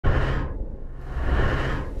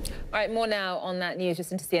All right, more now on that news.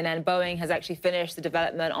 Just into CNN, Boeing has actually finished the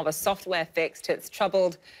development of a software fix to its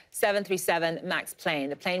troubled 737 MAX plane.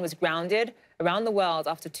 The plane was grounded around the world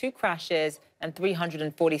after 2 crashes and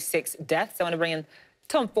 346 deaths. I want to bring in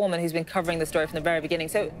Tom Foreman, who's been covering the story from the very beginning.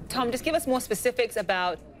 So, Tom, just give us more specifics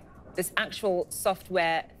about this actual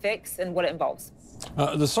software fix and what it involves.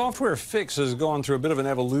 The software fix has gone through a bit of an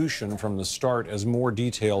evolution from the start as more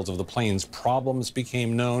details of the plane's problems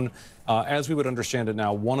became known. As we would understand it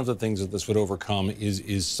now, one of the things that this would overcome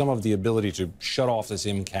is some of the ability to shut off this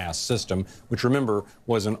MCAS system, which, remember,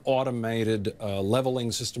 was an automated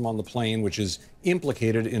leveling system on the plane, which is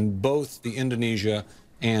implicated in both the Indonesia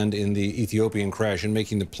and in the Ethiopian crash, and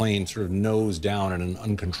making the plane sort of nose down in an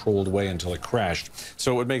uncontrolled way until it crashed.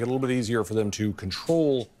 So it would make it a little bit easier for them to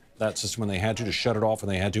control that system when they had to shut it off when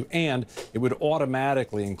they had to, and it would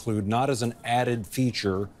automatically include, not as an added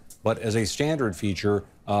feature, but as a standard feature,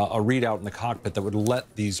 a readout in the cockpit that would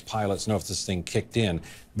let these pilots know if this thing kicked in.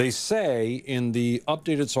 They say in the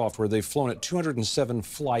updated software they've flown at 207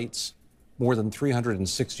 flights, more than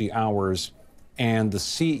 360 hours, and the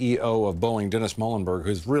CEO of Boeing, Dennis Muilenburg,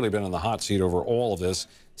 who's really been in the hot seat over all of this,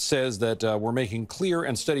 says that we're making clear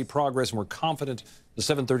and steady progress, and we're confident the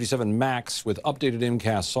 737 MAX with updated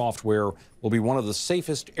MCAS software will be one of the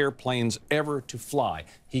safest airplanes ever to fly.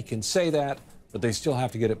 He can say that, but they still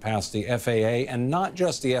have to get it past the FAA, and not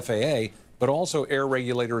just the FAA, but also air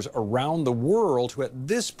regulators around the world who at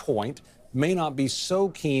this point may not be so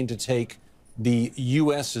keen to take the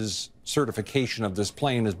U.S.'s certification of this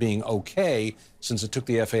plane as being okay, since it took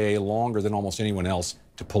the FAA longer than almost anyone else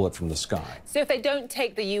to pull it from the sky. So if they don't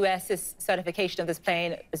take the U.S.'s certification of this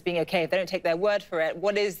plane as being okay, if they don't take their word for it,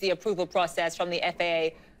 what is the approval process from the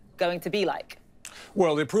FAA going to be like?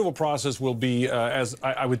 Well, the approval process will be, as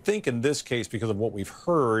I would think in this case, because of what we've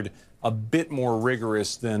heard, a bit more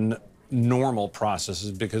rigorous than normal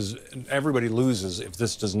processes, because everybody loses if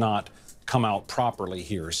this does not come out properly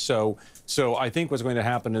here. So I think what's going to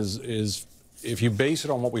happen is if you base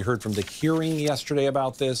it on what we heard from the hearing yesterday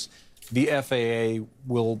about this, the FAA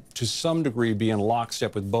will, to some degree, be in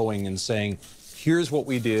lockstep with Boeing in saying, here's what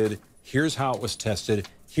we did, here's how it was tested,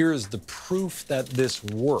 here's the proof that this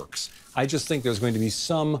works. I just think there's going to be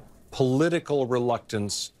some political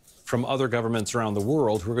reluctance from other governments around the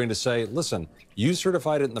world who are going to say, listen, you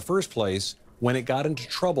certified it in the first place. When it got into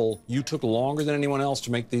trouble, you took longer than anyone else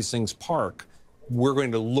to make these things park. We're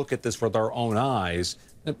going to look at this with our own eyes.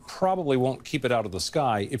 It probably won't keep it out of the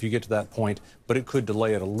sky if you get to that point, but it could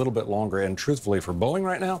delay it a little bit longer. And truthfully, for Boeing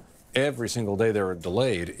right now, every single day they're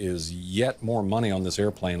delayed is yet more money on this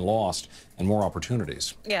airplane lost and more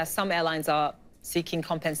opportunities. Yeah, some airlines are seeking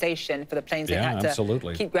compensation for the planes they had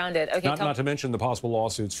to keep grounded. Okay, not to mention the possible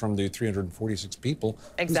lawsuits from the 346 people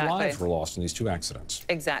whose lives were lost in these 2 accidents.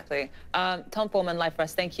 Exactly. Tom Foreman, live for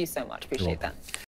us. Thank you so much. Appreciate that.